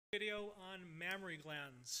Video on mammary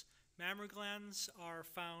glands. Mammary glands are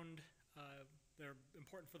found, they're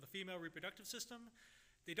important for the female reproductive system.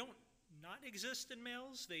 They don't not exist in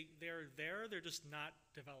males. They're there, they're just not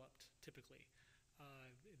developed typically.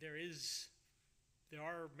 There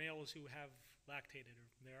are males who have lactated,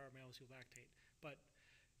 or there are males who lactate, but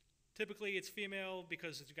typically it's female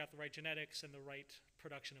because it's got the right genetics and the right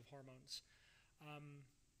production of hormones.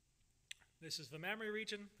 This is the mammary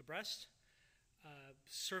region, the breast.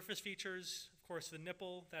 Surface features, of course, the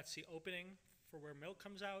nipple, that's the opening for where milk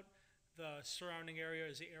comes out. The surrounding area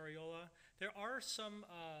is the areola. There are some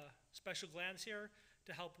special glands here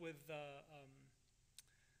to help with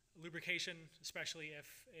lubrication, especially if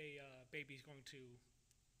a baby is going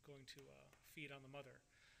to feed on the mother.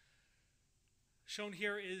 Shown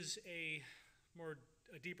here is a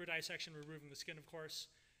deeper dissection, removing the skin, of course,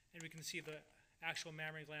 and we can see the actual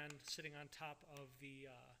mammary gland sitting on top of the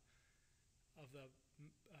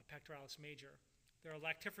pectoralis major. There are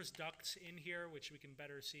lactiferous ducts in here, which we can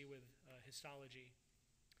better see with histology.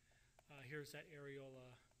 Here's that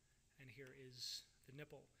areola, and here is the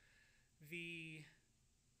nipple. The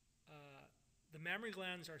mammary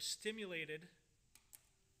glands are stimulated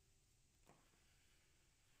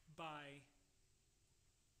by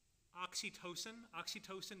oxytocin.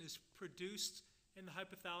 Oxytocin is produced in the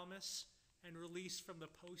hypothalamus and released from the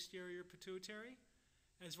posterior pituitary,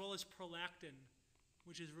 as well as prolactin,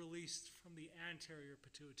 which is released from the anterior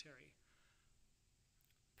pituitary.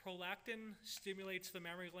 Prolactin stimulates the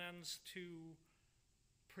mammary glands to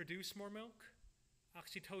produce more milk.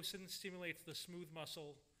 Oxytocin stimulates the smooth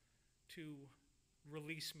muscle to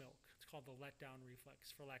release milk. It's called the letdown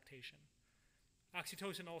reflex for lactation.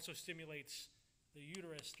 Oxytocin also stimulates the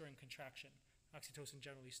uterus during contraction. Oxytocin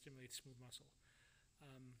generally stimulates smooth muscle.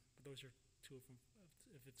 But those are two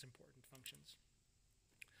of its important functions.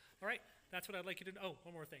 All right, that's what I'd like you to know. Oh,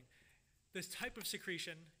 one more thing. This type of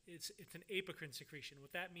secretion, it's an apocrine secretion.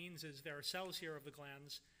 What that means is there are cells here of the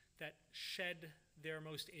glands that shed their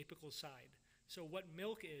most apical side. So what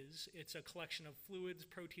milk is, it's a collection of fluids,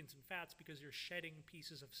 proteins, and fats because you're shedding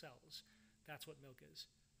pieces of cells. That's what milk is.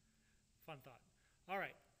 Fun thought. All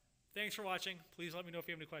right, thanks for watching. Please let me know if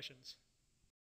you have any questions.